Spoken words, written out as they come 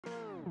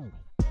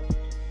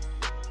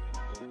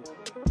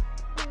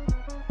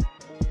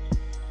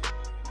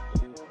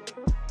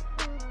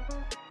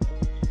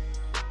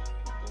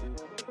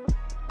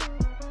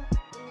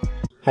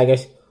Hi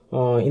guys,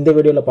 in the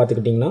video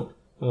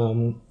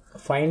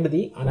find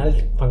the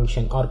analytic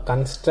function or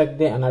construct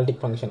the analytic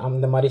function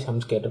and the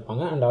sums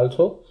and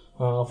also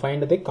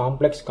find the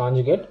complex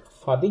conjugate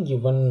for the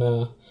given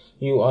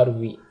u or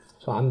v.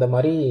 So and the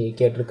mari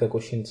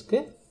questions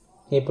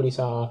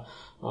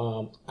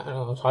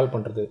solve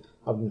பண்றது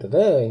அப்படின்றத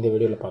இந்த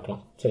வீடியோல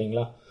பார்க்கலாம்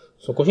சரிங்களா.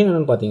 So question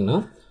என்னன்னு பாத்தீங்கன்னா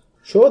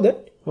show that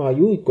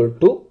u equal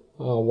to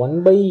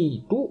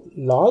 1/2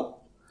 log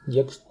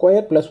x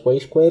square plus y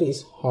square is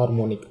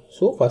harmonic.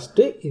 So first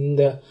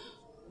இந்த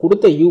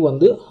கொடுத்த u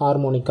வந்து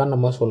harmonicா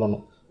நம்ம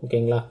சொல்லணும்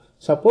ஓகேங்களா.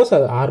 Suppose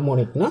அது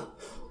harmonicனா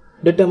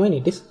determine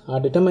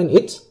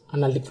its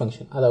analytic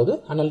function. அதாவது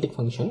analytic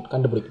function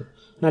கண்டுபிடிக்கணும்.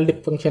 Analytic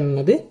function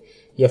என்னது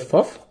f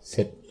of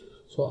z.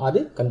 So அது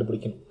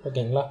கண்டுபிடிக்கணும்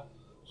ஓகேங்களா.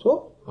 So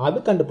அது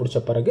கண்டுபிடிச்ச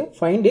பிறகு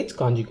find its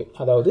conjugate.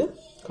 அதாவது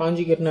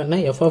conjugate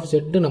என்ன f of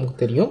z நமக்கு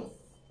தெரியும்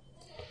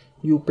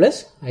u plus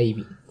iv.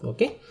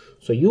 Okay,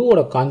 so u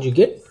ஓட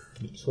conjugate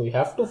v. So you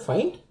have to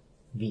find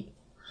v.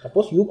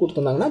 Suppose u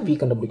கொடுத்திருந்தாங்கன்னா v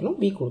கண்டுபிடிக்கணும்,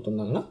 v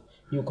கொடுத்திருந்தாங்கன்னா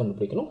u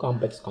கண்டுபிடிக்கணும்,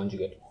 complex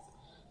conjugate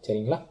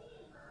சரிங்களா.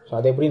 So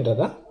அது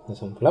எப்படின்றத இந்த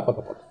சம் ஃபுல்லா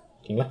பார்க்க போறோம்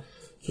ஓகேங்களா.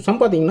 So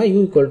சம் பாத்தீங்கன்னா u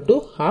equal to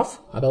half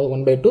அதாவது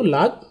 1/2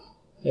 log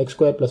x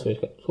square plus y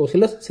square. So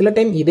சில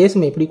டைம் இதே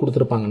சம் எப்படி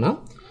கொடுத்திருப்பாங்கன்னா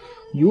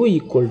u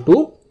equal to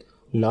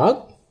log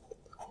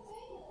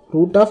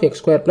root of x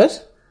square plus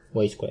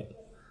y square.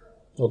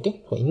 Okay,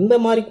 so இந்த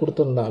மாதிரி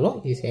கொடுத்திருந்தாலும்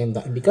இது சேம்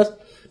தான். because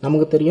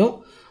நமக்கு தெரியும்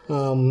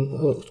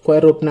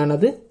ஸ்கொயர் ரூட்னா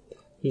என்னது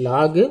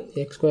log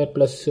x square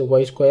plus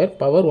y square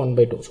power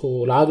 1/2. so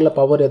logல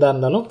power எதா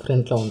இருந்தாலும்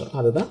ஃப்ரண்ட்ல வந்துரும்.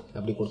 அதுதான்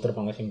அப்படி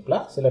கொடுத்திருப்பாங்க சிம்பிளா.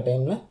 சில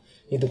டைம்ல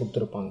இது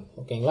கொடுத்திருப்பாங்க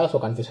ஓகேங்களா. சோ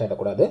கன்ஃபியூஸ் ஆயிட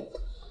கூடாது.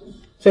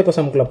 சோ இப்போ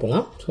சம்க்குள்ள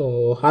போலாம். சோ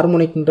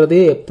ஹார்மோனிக்ன்றது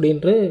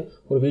எப்படின்ற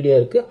ஒரு வீடியோ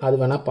இருக்கு, அது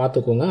வேணா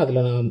பாத்துக்கோங்க.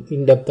 அதுல நான்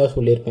இன் டெப்தா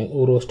சொல்லியிருப்பேன்,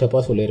 ஒரு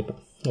ஸ்டெப்பா சொல்லியிருப்பேன்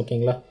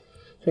ஓகேங்களா.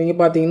 சோ இங்க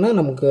பாத்தீங்கன்னா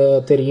நமக்கு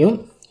தெரியும்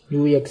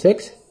uxx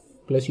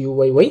plus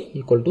uyy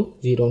equal to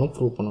 0 னு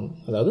ப்ரூவ் பண்ணனும்.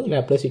 அதாவது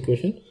லாப்லேஸ்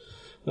ஈக்குவேஷன்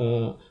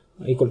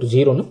equal to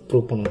 0 னு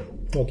ப்ரூவ் பண்ணனும்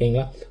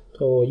ஓகேங்களா.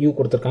 சோ u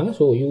கொடுத்திருக்காங்க.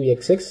 சோ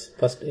uxx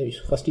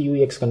ஃபர்ஸ்ட்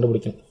ux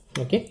கண்டுபிடிக்கணும்.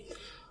 ஓகே,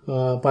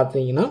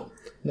 பாத்தீங்கன்னா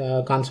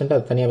கான்ஸ்டன்ட்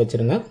அது தனியா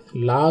வெச்சிருங்க.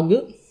 log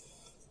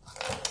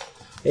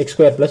x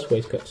square plus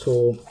y square. so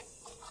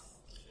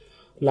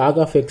log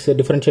of x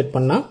differentiate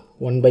பண்ணா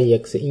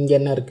 1/x. இங்க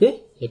என்ன இருக்கு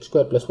x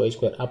square plus y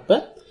square.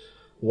 அப்ப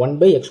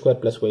 1/x square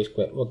plus y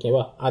square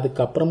ஓகேவா. அதுக்கு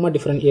அப்புறமா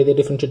எதை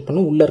differentiate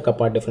பண்ணனும், உள்ள இருக்க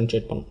பார்ட்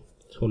differentiate பண்ணனும்.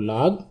 so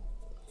log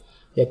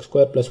x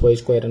square plus y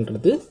square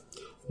ன்றது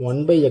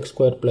 1/x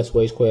square plus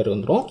y square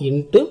வந்துரும்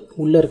into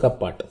உள்ள இருக்க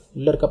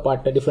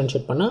பார்ட்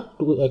differentiate பண்ணா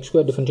 2x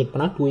square differentiate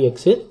பண்ணா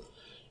 2x,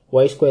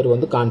 y square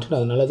வந்து கான்ஸ்டன்ட்,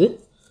 அதனால அது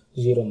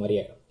 0 மாதிரி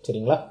ஆயிடும்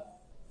சரிங்களா.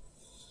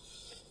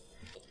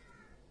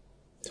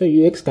 so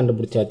ux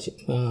கண்டுபிடிச்சாச்சு.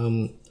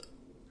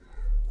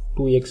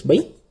 2x by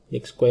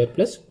x square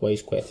plus y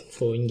square.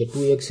 so இங்க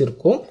 2x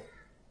இருக்கும்,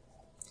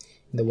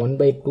 இந்த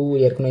 1/2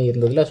 ஏற்கனவே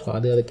இருந்ததுல, so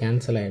அது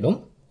கேன்சல் ஆயிடும்.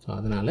 so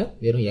அதனால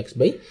வெறும் x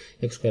by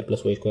x square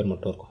plus y square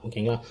மட்டும் இருக்கும்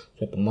ஓகேங்களா. so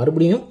இப்போ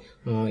மறுபடியும்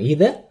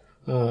இத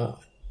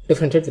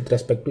differentiate with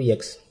respect to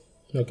x.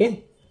 okay,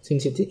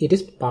 since it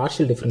is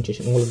partial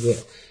differentiation. உங்களுக்கு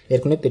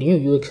ஏற்கனவே தெரியும்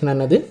ux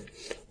என்னது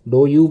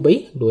dou u by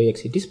dou x.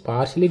 it is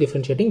partially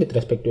differentiating with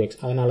respect to x.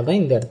 அதனால தான்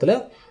இந்த இடத்துல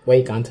y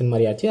கான்ஸ்டன்ட்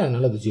மாதிரி ஆச்சு,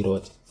 அதனால அது 0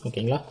 ஆச்சு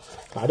ஓகேங்களா.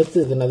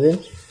 அடுத்து என்னது,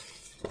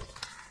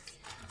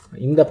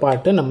 இந்த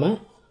பார்ட்டை நம்ம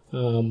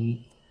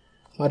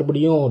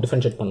மறுபடியும்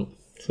differentiate பண்ணனும்.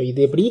 சோ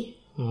இது எப்படி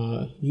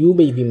u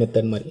by v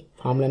மெத்தட் மாதிரி.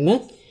 ஃபார்முலா என்ன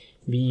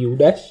vu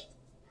dash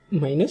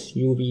minus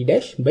uv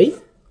dash by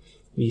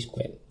v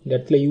square. இந்த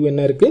இடத்துல u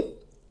என்ன இருக்கு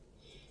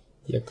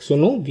x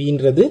னும் v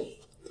ன்றது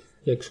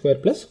x square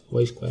plus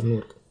y square னு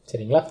இருக்கு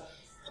சரிங்களா.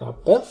 சோ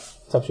அப்ப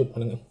சப்ஸ்டிட்யூட்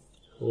பண்ணுங்க.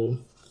 சோ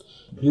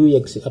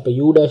ux அப்ப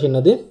u dash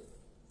என்னது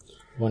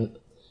 1,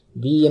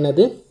 v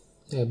என்னது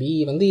v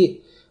வந்து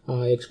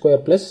x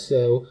square plus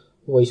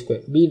y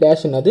square, v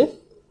dash என்னது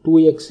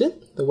 2x,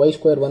 the y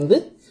square வந்து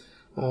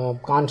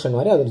கான்ஸ்டன்ட்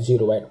மாதிரி அது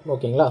 0 ஆயிடும்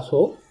ஓகேங்களா. சோ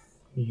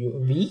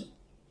v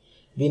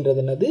ன்றது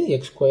என்னது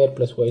x square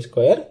plus y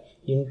square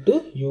into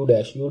u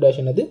dash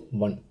என்னது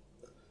 1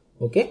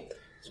 ஓகே.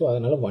 சோ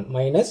அதனால 1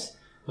 மைனஸ்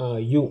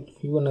u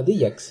என்னது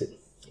x,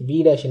 v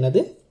dash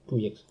என்னது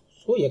 2x.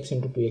 so x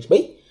into 2x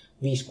by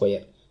v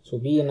square. so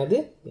v என்னது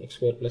x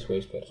square plus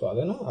y square. so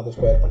அதை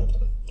square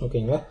பண்ணிக்கலாம்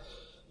ஓகேங்களா.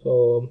 so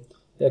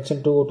x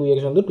into 2x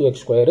வந்து 2x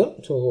square.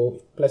 so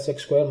plus x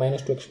square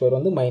minus 2x square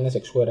வந்து minus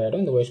x square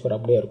ஆயிடும். இந்த y square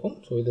அப்படியே இருக்கும்.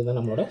 so இதுதான்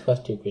நம்மளோட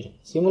first equation.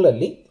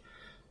 similarly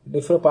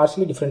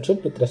partially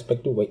differentiate with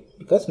respect to y,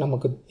 because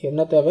நமக்கு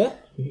என்ன தேவை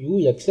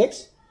uxx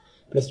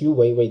plus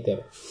uyy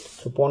தேவை.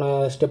 so போன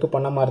ஸ்டெப்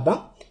பண்ண மாதிரி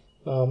தான்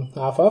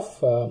half of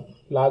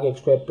log x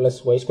square plus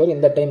y square.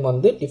 இந்த டைம்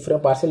வந்து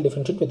partial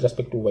differentiate with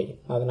respect to y,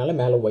 அதனால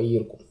மேல y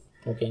இருக்கும்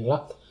ஓகேங்களா.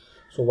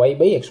 so y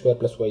by x square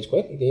plus y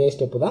square இதே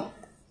ஸ்டெப் தான்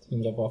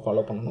இங்க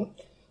ஃபாலோ பண்ணனும்.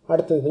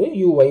 அடுத்தது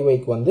uyy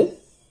க்கு வந்து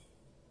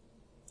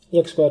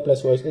x square plus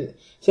y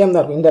same தான்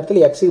இருக்கும். இந்த இடத்துல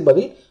x க்கு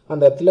பதில்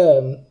அந்த இடத்துல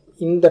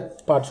இந்த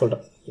பார்ட்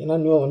சொல்றேன், ஏன்னா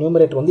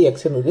நியூமரேட்டர் வந்து x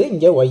இருந்தது,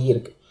 இங்க y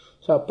இருக்கு.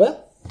 சோ அப்ப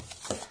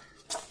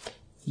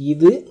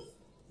இது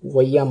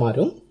y ஆ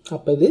மாறும்.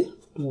 அப்ப இது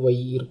 2y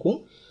இருக்கும்.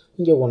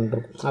 இங்கே 1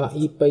 இருக்கும். அதான்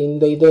இப்போ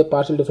இந்த இதை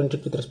partial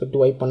differentiate with respect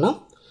to y பண்ணால்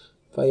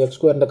எக்ஸ்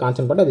ஸ்கொயர் இந்த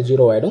கான்ஸ்டன்ட் பண்ணால் அது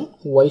 0 ஆகிடும்.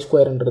 Y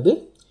ஸ்கொயர்ன்றது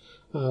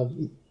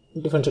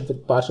differentiate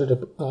with partial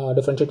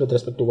differentiate with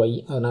respect to y,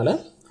 அதனால்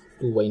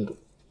 2y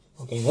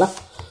ஓகேங்களா.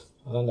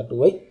 அதான் இந்த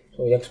 2y.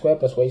 So X square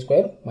plus Y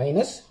square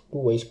minus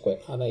 2y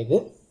square அதான் இது.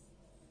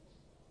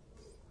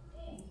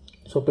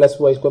 So plus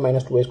Y square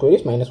minus 2y square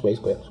is minus Y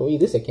square. So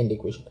இது second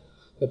equation.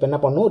 இப்போ என்ன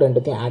பண்ணணும்,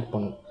 ரெண்டுத்தையும் ஆட்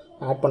பண்ணணும்.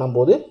 ஆட்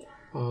பண்ணும்போது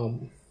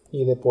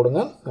இதை போடுங்க,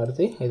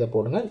 அடுத்து இதை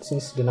போடுங்க.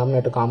 சின்ஸ்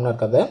டினாமினேட்டர் காமனாக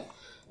இருக்கிறத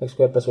X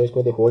square plus Y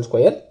square the whole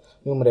square,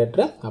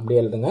 நியூமரேட்டரை அப்படியே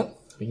எழுதுங்க.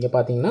 இங்கே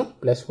பார்த்தீங்கன்னா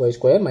plus Y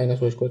square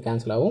minus Y square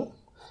cancel ஆகும்,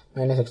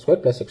 minus X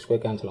square plus X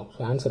square cancel ஆகும்.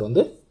 ஸோ ஆன்சர்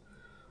வந்து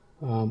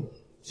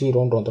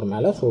 0ன்ற வந்துடும்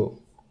மேலே. So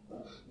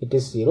it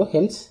is 0,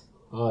 hence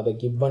the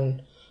given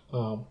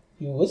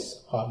u is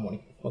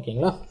harmonic.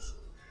 ஓகேங்களா.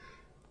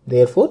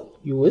 therefore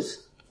u is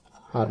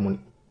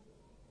harmonic.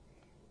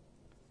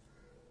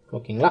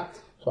 ஓகேங்களா.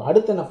 ஸோ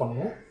அடுத்து என்ன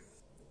பண்ணுவோம்,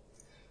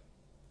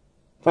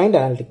 find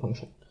analytic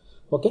function.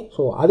 Okay,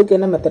 so அதுக்கு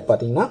என்ன மெத்தட்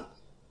பார்த்தீங்கன்னா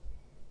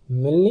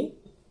மில்னி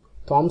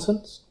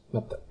தாம்சன்ஸ்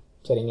மெத்தட்.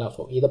 சரிங்களா.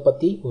 ஸோ இதை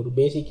பற்றி ஒரு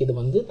பேசிக் இது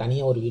வந்து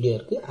தனியாக ஒரு வீடியோ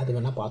இருக்குது, அது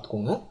வேணால்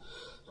பார்த்துக்கோங்க.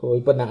 ஸோ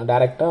இப்போ நான்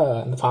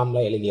டேரெக்டாக இந்த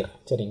ஃபார்முலா எழுதிடுறேன்.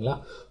 சரிங்களா.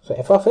 So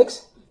f of x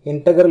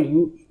integral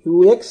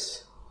ux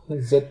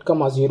z,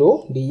 0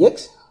 dx,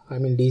 I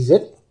mean dz,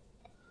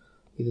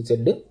 இது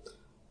z,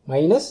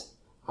 minus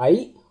I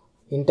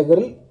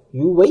integral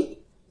uy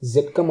z,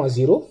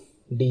 0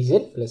 dz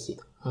plus c.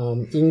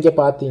 இங்கே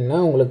பார்த்தீங்கன்னா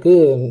உங்களுக்கு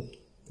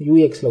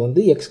யூஎக்ஸில்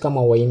வந்து x,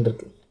 yன்னு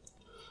இருக்குது.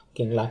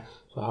 ஓகேங்களா.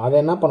 ஸோ அதை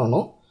என்ன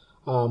பண்ணணும்,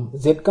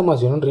 z,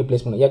 0ன்னு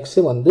ரீப்ளேஸ் பண்ணணும். x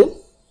வந்து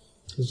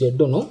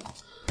zன்னு,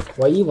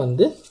 y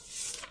வந்து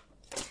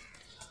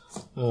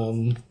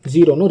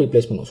 0ன்னு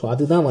ரீப்ளேஸ் பண்ணும். ஸோ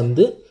அதுதான்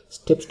வந்து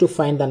steps to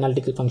find the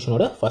analytical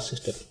ஃபங்க்ஷனோட first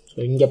step. So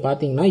இங்கே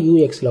பார்த்தீங்கன்னா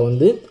யூஎக்ஸில்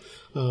வந்து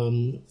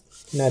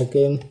என்ன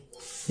இருக்குது,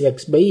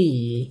 X by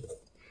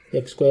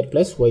X square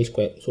plus Y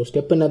square. So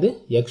step என்னது,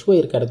 எக்ஸ் ஒய்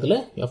இருக்க இடத்துல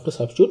you have to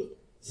substitute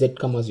z,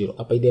 0.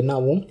 அப்போ இது என்ன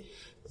ஆகும்,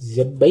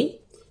 z by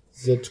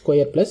z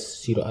square plus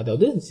 0,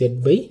 அதாவது z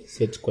by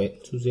z square.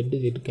 So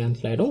z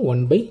cancel ஆகிடும்,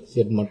 1 பை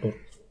z மட்டும்.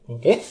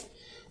 ஓகே,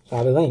 ஸோ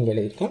அதுதான் இங்கே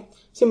எழுதியிருக்கேன்.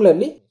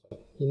 சிமிலர்லி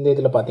இந்த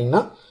இதில்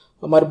பார்த்தீங்கன்னா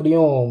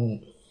மறுபடியும்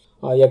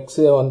எக்ஸ்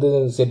வந்து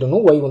z,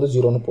 ஒய் வந்து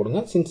 0ன்னு போடுங்க.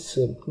 சின்ஸ்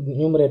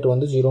நியூமரேட்டர்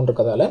வந்து 0ன்னு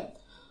இருக்கிறதால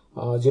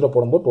 0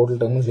 போடும்போது டோட்டல்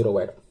டைமும் 0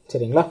 ஆகிடும்.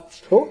 சரிங்களா.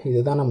 ஸோ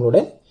இதுதான் நம்மளோட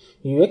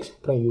ux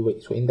அப்புறம் uy.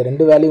 ஸோ இந்த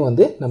ரெண்டு வேல்யூ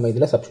வந்து நம்ம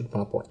இதில் சப்ஸ்டியூட்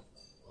பண்ண போகிறோம்.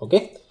 ஓகே,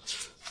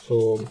 ஸோ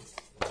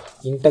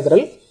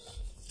இன்டெக்ரல்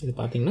இது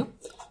பார்த்தீங்கன்னா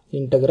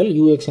இன்டெக்ரல்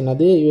ux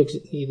என்னது, ux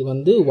இது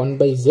வந்து 1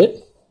 by z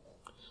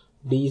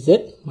dz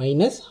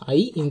minus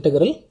I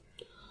integral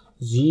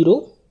 0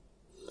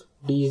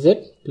 dz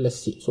plus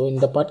c. So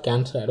இந்த பார்ட்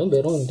கேன்சல் ஆகிடும்,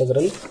 வெறும்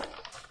இன்டெக்ரல்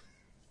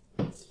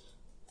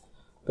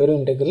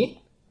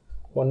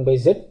 1 பை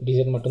z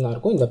dz மட்டும்தான்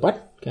இருக்கும், இந்த பார்ட்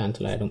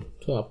கேன்சல் ஆகிடும்.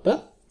 ஸோ அப்போ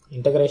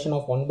இன்டெகிரேஷன்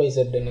ஆஃப் 1 பை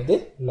z என்னது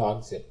log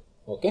z.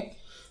 ஓகே,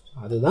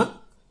 அதுதான்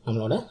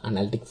நம்மளோட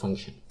அனாலிட்டிக்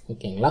ஃபங்க்ஷன்.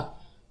 ஓகேங்களா.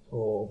 ஸோ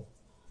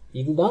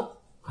இதுதான்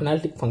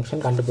analytic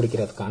function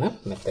கண்டுபிடிக்கிறதுக்கான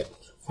method.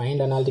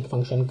 Find analytic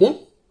ஃபங்க்ஷனுக்கு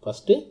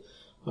ஃபஸ்ட்டு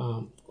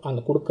அந்த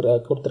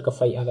கொடுத்துருக்க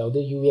ஃபை, அதாவது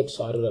யூஎக்ஸ்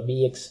ஆர்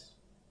பிஎக்ஸ்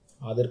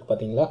அது இருக்குது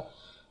பார்த்தீங்களா.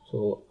 ஸோ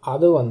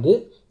அது வந்து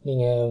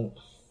நீங்கள்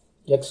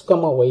எக்ஸ்,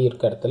 ஒய்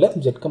இருக்க இடத்துல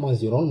z,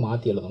 0ன்னு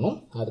மாற்றி எழுதணும்.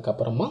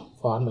 அதுக்கப்புறமா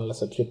ஃபார்முலாவில்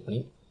சப்ஸ்டியூட்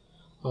பண்ணி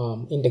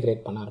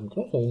இன்டெகிரேட் பண்ண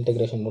ஆரம்பிக்கணும். ஸோ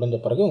இன்டெகிரேஷன் முடிஞ்ச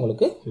பிறகு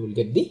உங்களுக்கு you will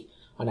get the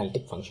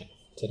analytic function.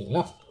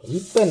 சரிங்களா.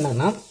 இப்போ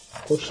என்னென்னா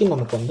கொஷின்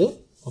நமக்கு வந்து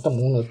மொத்தம்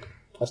 3 இருக்குது.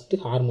 ஃபஸ்ட்டு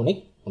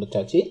ஹார்மோனிக்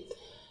முடிச்சாச்சு,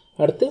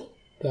 அடுத்து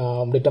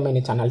டிட்டர்மைன்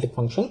இட்ஸ் அனாலிட்டிக்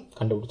ஃபங்க்ஷன்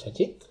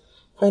கண்டுபிடிச்சாச்சு,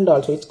 find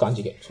also it's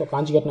conjugate. So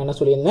conjugate என்ன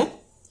சொல்லியிருந்தேன்,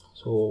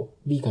 ஸோ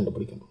v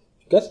கண்டுபிடிக்கணும்,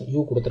 பிகாஸ்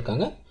u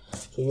கொடுத்துருக்காங்க.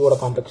 So யூவோட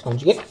complex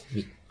conjugate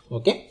v.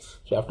 Okay,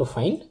 so you have to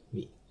find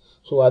v.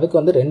 So அதுக்கு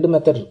வந்து 2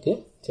 மெத்தட் இருக்குது.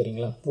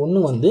 சரிங்களா.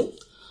 ஒன்று வந்து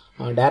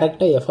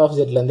டேரெக்டாக எஃப் ஆஃப்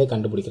ஜெட்லேருந்தே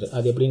கண்டுபிடிக்கிறது.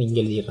 அது எப்படின்னு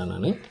இங்கே எழுதிடுறேன்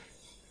நான்.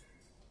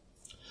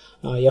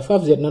 எஃப்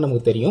ஆஃப் ஜெட்னா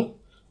நமக்கு தெரியும்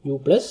u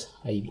plus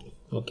IV.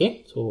 Okay,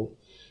 so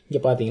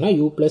இங்கே பார்த்தீங்கன்னா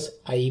u plus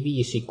IV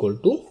is equal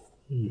to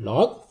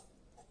log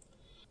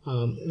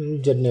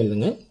ஜெட்னு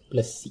எழுதுங்க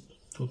ப்ளஸ் சி.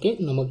 ஓகே,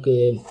 நமக்கு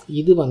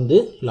இது வந்து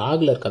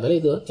லாகில் இருக்கிறதால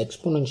இது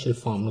எக்ஸ்போனென்ஷியல்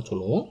ஃபார்ம்னு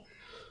சொல்லுவோம்.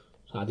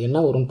 ஸோ அது என்ன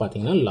வரும்னு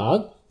பார்த்தீங்கன்னா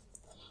lock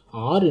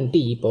R into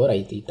e power ஐ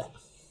தீட்டா.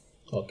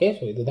 ஓகே,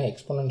 ஸோ இதுதான்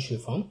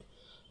எக்ஸ்போனென்ஷியல் ஃபார்ம்.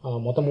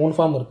 மொத்தம் 3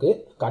 ஃபார்ம் இருக்குது.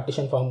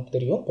 கார்ட்டீசியன் ஃபார்ம்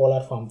தெரியும்,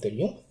 போலார் ஃபார்ம்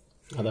தெரியும்.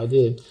 அதாவது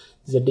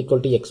z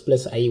equal to X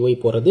plus ஐஒய்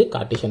போகிறது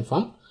கார்ட்டீசியன்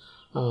ஃபார்ம்.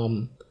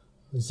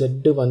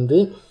 z வந்து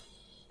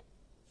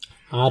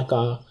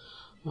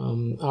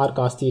ஆர்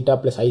காஸ் தீட்டா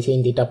ப்ளஸ் ஐ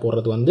சைன் தீட்டா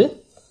போடுறது வந்து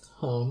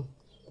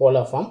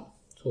போலார் ஃபார்ம்.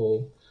 ஸோ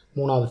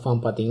 3வது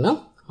ஃபார்ம் பார்த்தீங்கன்னா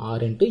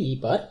ஆர் இன்ட்டு இ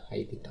பவர்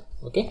ஐ தீட்டா.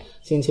 ஓகே,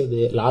 சின்ஸ் இது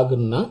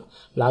லாக்னா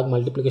லாக்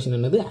மல்டிப்ளிகேஷன்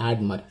என்னது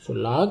ஆட் மாதிரி. So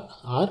lock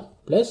R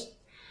plus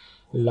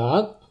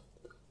lock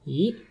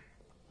இ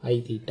ஐ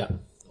theta.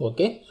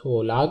 Okay, so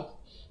lock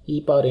e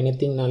power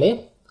எனிதிங்னாலே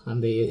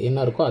அந்த என்ன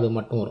இருக்கோ அது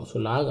மட்டும் வரும். ஸோ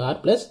லாக்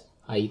ஆர் ப்ளஸ்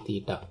ஐ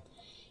தீட்டா,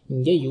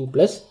 இங்கே you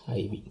plus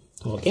IV.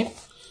 Okay,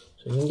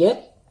 so இங்கே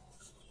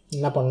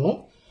என்ன பண்ணணும்,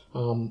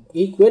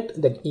 equate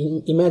the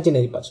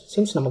imaginary parts.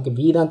 Since நமக்கு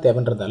v தான்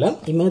தேவைன்றதால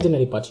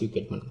imaginary parts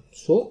equate பண்ணணும்.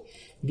 So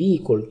v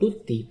equal to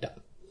theta.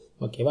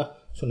 ஓகேவா?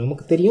 ஸோ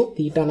நமக்கு தெரியும்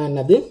தீட்டானா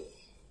என்னது?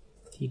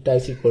 theta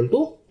is equal to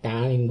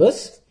tan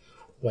inverse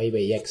y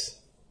by x.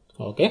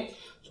 Okay,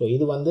 so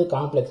இது வந்து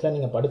காம்ப்ளெக்ஸில்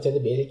நீங்கள் படித்தது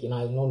பேசிக்,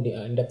 நான் இன்னும்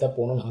இன்டெப்த்தாக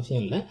போகணும்னு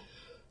அவசியம் இல்லை.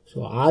 ஸோ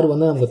r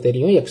வந்து நமக்கு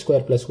தெரியும் x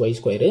square plus Y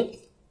square.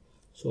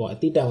 So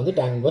theta வந்து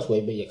tan inverse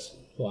y by x.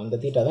 So அந்த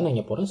தீட்டா தான் நான்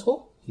இங்கே போகிறேன். ஸோ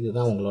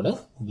இதுதான் உங்களோட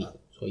v.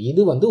 ஸோ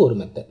இது வந்து ஒரு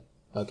மெத்தட்.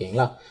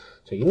 ஓகேங்களா?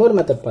 ஸோ இன்னொரு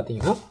மெத்தட்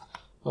பார்த்தீங்கன்னா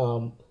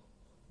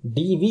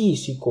dv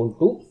is equal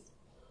to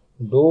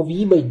dou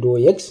v by dou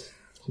x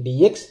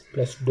dx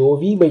plus dou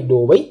v by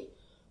dou y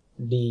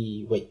dy.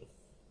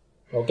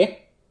 Okay,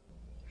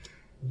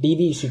 dv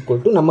is equal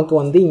to நமக்கு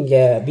வந்து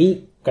இங்கே v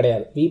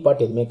கிடையாது, v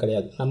பார்ட் எதுவுமே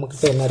கிடையாது.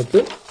 நமக்கிட்ட என்ன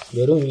இருக்குது?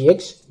 வெறும் vx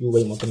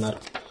uy மட்டும்தான்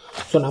இருக்குது.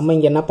 ஸோ நம்ம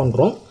இங்கே என்ன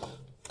பண்ணுறோம்?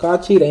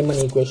 காச்சி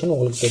ரைமன் ஈக்குவேஷன்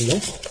உங்களுக்கு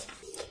தெரியும்.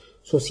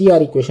 ஸோ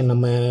சிஆர் ஈக்குவேஷன்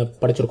நம்ம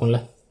படிச்சிருக்கோம்ல,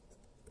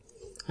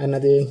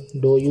 என்னது?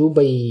 dou u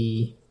by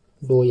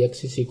dou x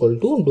is equal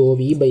to dou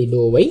v by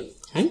dou y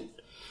and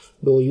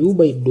dou u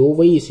by dou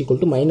y is equal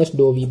to minus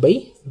dou v by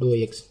dou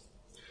x.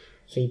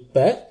 So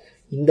இப்போ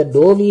இந்த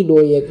dou v dou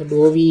x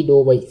dou v dou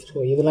y, so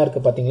இதெல்லாம்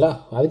இருக்குது பார்த்தீங்களா?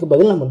 அதுக்கு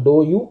பதில் நம்ம dou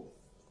u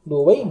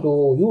dou y dou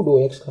u dou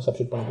x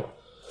substitute பண்ணுறோம்.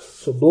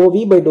 So dou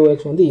v by dou x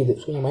வந்து இது.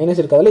 ஸோ இங்கே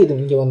மைனஸ் இருக்கிறதால இது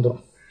இங்கே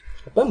வந்துடும்.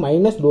 அப்போ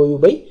minus dou u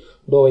by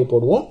dou y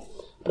போடுவோம்.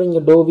 அப்புறம்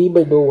இங்கே dou v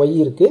by dou y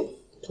இருக்குது.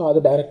 ஸோ அது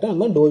டைரெக்டாக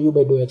நம்ம dou u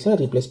by dou x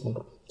replace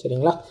பண்ணுறோம்.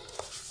 சரிங்களா?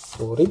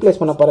 ஸோ ரீப்ளேஸ்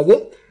பண்ண பிறகு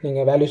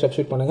நீங்கள் வேல்யூ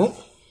சப்ஸ்டிட் பண்ணுங்கள்.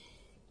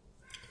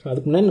 ஸோ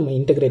அதுக்கு முன்னாடி நம்ம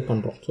இன்டெகிரேட்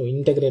பண்ணுறோம். ஸோ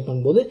இன்டெகிரேட்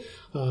பண்ணும்போது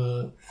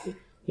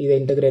இதை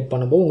இன்டெகிரேட்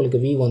பண்ணும்போது உங்களுக்கு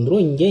v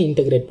வந்துடும். இங்கே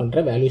இன்டெகிரேட்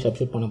பண்ணுற வேல்யூ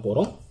சப்ஸ்டிட் பண்ண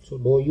போகிறோம். So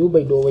dou u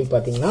by dou y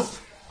பார்த்தீங்கன்னா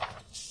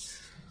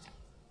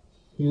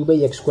u by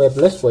x square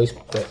plus y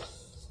square.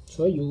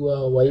 So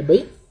y by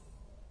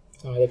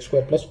x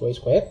square plus y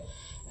square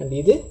and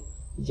இது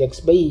x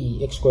by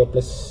x square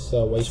plus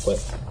y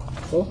square.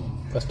 So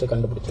first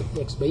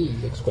கண்டுபிடிச்சது x by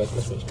x square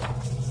plus y square.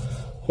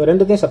 So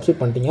ரெண்டுத்தையும் substitute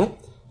பண்ணிட்டீங்க.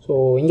 So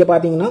இங்கே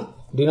பார்த்தீங்கன்னா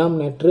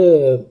டினாமினேட்ரு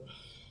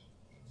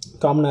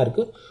காமனாக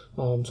இருக்குது.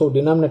 So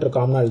denominator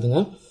காமனாக எழுதுங்க.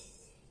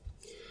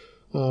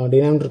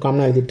 டினாமினேட்டர்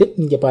காமனாக எழுதிட்டு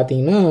இங்கே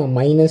பார்த்தீங்கன்னா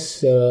minus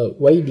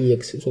Y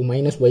dx. So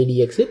minus Y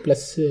dx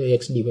plus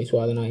X dy. So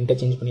அதை நான்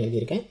இன்டர்சேஞ்ச் பண்ணி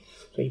எழுதியிருக்கேன்.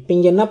 ஸோ இப்போ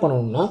இங்கே என்ன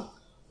பண்ணணும்னா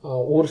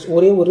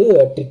ஒரே ஒரு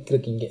ட்ரிக்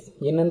இருக்குது இங்கே.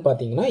 என்னென்னு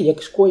பார்த்தீங்கன்னா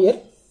எக்ஸ்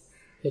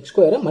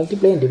ஸ்கொயரை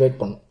மல்டிப்ளை அண்ட் டிவைட்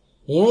பண்ணணும்.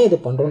 ஏன் இது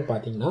பண்ணுறோன்னு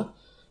பார்த்தீங்கன்னா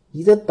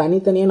இதை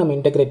தனித்தனியாக நம்ம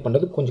இன்டெகிரேட்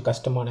பண்ணுறது கொஞ்சம்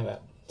கஷ்டமான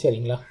வேலை.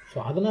 சரிங்களா? ஸோ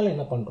அதனால்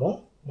என்ன பண்ணுறோம்?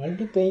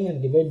 Multiplying and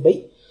divide by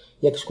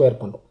X square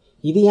பண்ணுறோம்.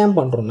 இது ஏன்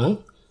பண்ணுறோன்னா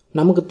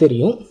நமக்கு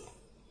தெரியும்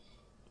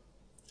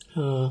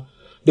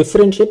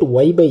differentiate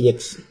Y by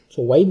X. So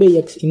Y by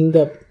X இந்த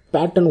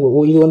பேட்டர்ன்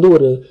இது வந்து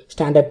ஒரு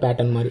ஸ்டாண்டர்ட்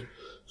பேட்டர்ன் மாதிரி.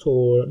 So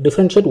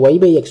differentiate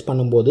Y by X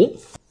பண்ணும்போது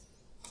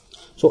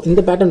ஸோ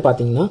இந்த பேட்டர்ன்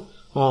பார்த்தீங்கன்னா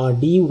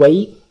dy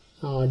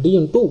d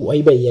into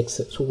Y by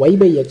X. So Y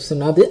by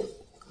எக்ஸ்னாது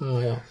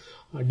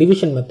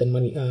division method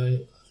மாதிரி,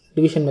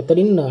 டிவிஷன் மெத்தட்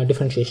இன்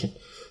differentiation.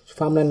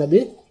 Formula என்னது?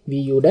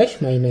 vu dash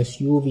minus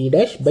uv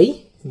dash by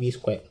v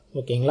square.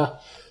 ஓகேங்களா?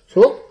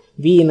 So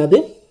v என்னது?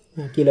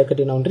 கீழே இருக்க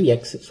denominator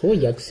X. So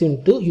X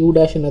into u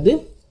dash என்னது?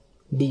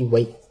 dy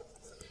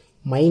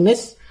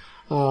minus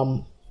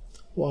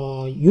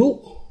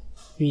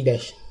uv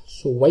dash.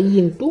 So y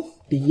into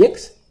dx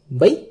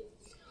by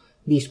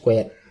v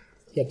square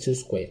X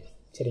square.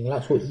 சரிங்களா?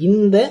 So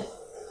இந்த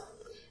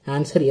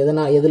answer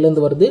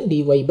எதுலேருந்து வருது? dy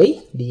by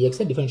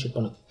dxை differentiate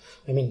பண்ணும்.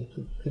 ஐ மீன்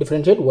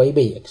differentiate y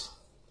by X.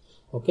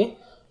 Okay,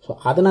 so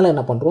அதனால்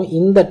என்ன பண்ணுறோம்?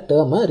 இந்த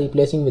டேர்மை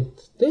replacing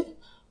with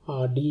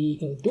d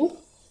into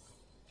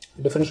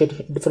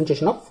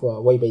differentiation of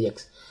y by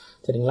X.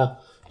 சரிங்களா?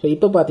 ஸோ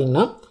இப்போ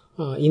பார்த்தீங்கன்னா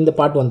இந்த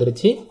பார்ட்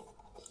வந்துருச்சு.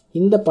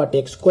 இந்த part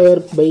X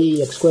square by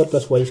X square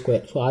plus Y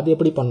square. So அது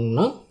எப்படி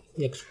பண்ணணும்னா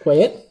X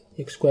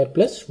square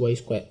plus Y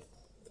square.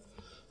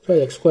 So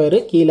X square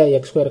கீழே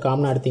எக்ஸ் ஸ்கொயர்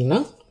காமனாக எடுத்திங்கன்னா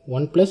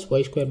 1 plus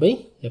Y square by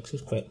X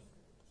square.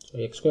 So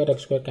X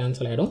square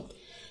cancel ஆகிடும்.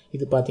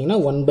 இது பார்த்தீங்கன்னா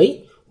 1 பை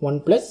 1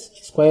 ப்ளஸ்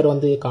ஸ்கொயர்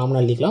வந்து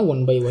காமனாக எழுதிக்கலாம்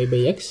 1 by Y by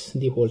X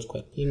the whole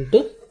square into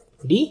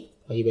D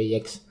Y by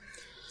X.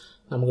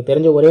 நமக்கு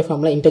தெரிஞ்ச ஒரே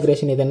ஃபார்முலா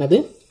இன்டகிரேஷன் இது என்னது?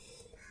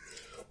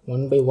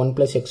 1 by 1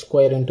 plus x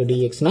square into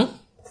dx na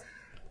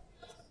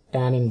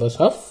tan inverse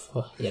of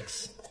x.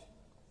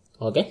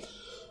 Okay,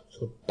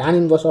 so tan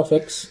inverse of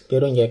x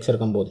வெறும் இங்கே x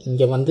இருக்கும்போது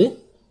இங்கே வந்து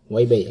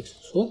y by x.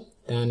 so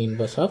tan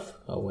inverse of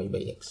y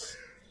by x.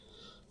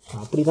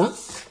 அப்படி தான்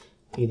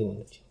இது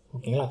வந்துச்சு.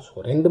 ஓகேங்களா? ஸோ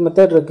ரெண்டு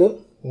மெத்தட் இருக்குது.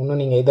 ஒன்று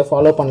நீங்கள் இதை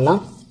ஃபாலோ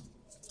பண்ணலாம்,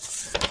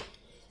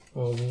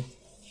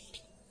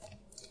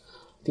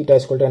 theta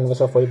is equal to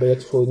inverse of y by x.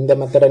 So இந்த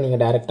மெத்தடை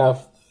நீங்கள்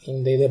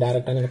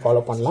டைரெக்டாக நீங்கள்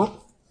ஃபாலோ பண்ணலாம்.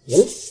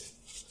 எல்ஸ்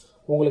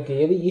உங்களுக்கு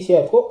எது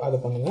ஈஸியாக இருக்கோ அதை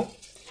பண்ணுங்கள்.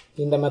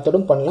 இந்த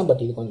மெத்தடும் பண்ணலாம்,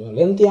 பட் இது கொஞ்சம்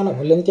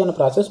லென்த்தியான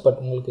ப்ராசஸ். பட்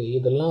உங்களுக்கு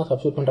இதெல்லாம்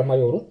சப்ஸ்டியூட் பண்ணுற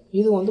மாதிரி வரும்.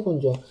 இது வந்து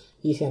கொஞ்சம்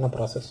ஈஸியான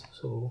process.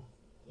 So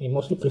I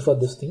mostly prefer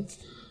this thing.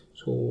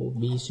 So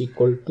b is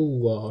equal to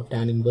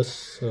tan inverse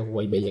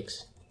y by x.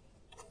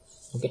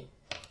 Okay,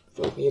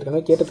 so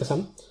ஏற்கனவே கேட்டிருக்க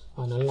சம்,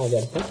 அதனால நான் இதை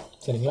எடுப்பேன்.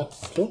 சரிங்களா?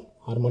 ஸோ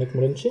ஹார்மோனிக்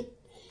முடிஞ்சு.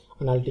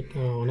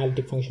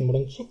 அனாலிட்டிக் ஃபங்க்ஷன்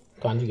முடிஞ்சு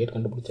கான்ஜுகேட்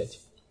கண்டுபிடிச்சாச்சு.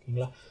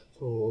 ஓகேங்களா?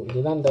 ஸோ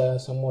இதுதான் இந்த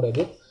சம்மோட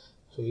இது.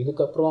 ஸோ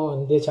இதுக்கப்புறம்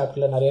இந்த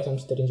சாப்டரில் நிறைய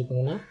சம்ஸ்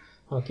தெரிஞ்சுக்கணுன்னா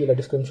கீழே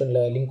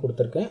டிஸ்கிரிப்ஷனில் லிங்க்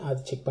கொடுத்துருக்கேன், அது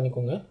செக்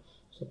பண்ணிக்கோங்க.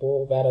 ஸோ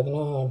இப்போது வேறு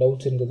எதுனா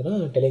டவுட்ஸ் இருந்ததுன்னா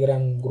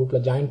டெலிகிராம்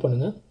குரூப்பில் ஜாயின்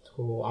பண்ணுங்கள்.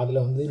 ஸோ அதில்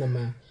வந்து நம்ம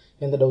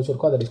எந்த டவுட்ஸ்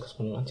இருக்கோ அதை டிஸ்கஸ்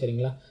பண்ணலாம்.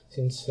 சரிங்களா?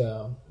 சின்ஸ்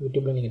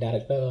யூடியூப்பில் நீங்கள்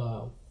டேரெக்டாக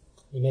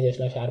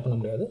இமேஜஸ்லாம் ஷேர் பண்ண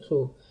முடியாது. So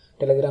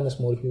Telegram is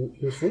more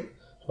useful.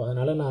 So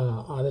அதனால் நான்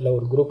அதில்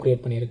ஒரு குரூப்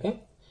க்ரியேட் பண்ணியிருக்கேன்.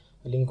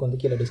 லிங்க் வந்து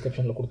கீழே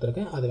டிஸ்கிரிப்ஷனில்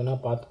கொடுத்துருக்கேன், அது வேணால்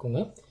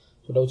பார்த்துக்கோங்க.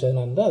 ஸோ டவுட்ஸ்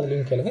எதுனா இருந்தால் அது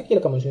லிங்க் கேளுங்க,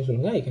 கீழே கமெண்ட்ஸ்லையும்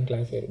சொல்லுங்கள், I can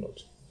clarify your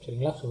doubts.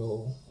 சரிங்களா? So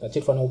that's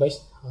it for now guys.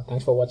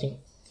 Thanks for வாட்சிங்.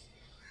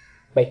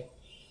 பை.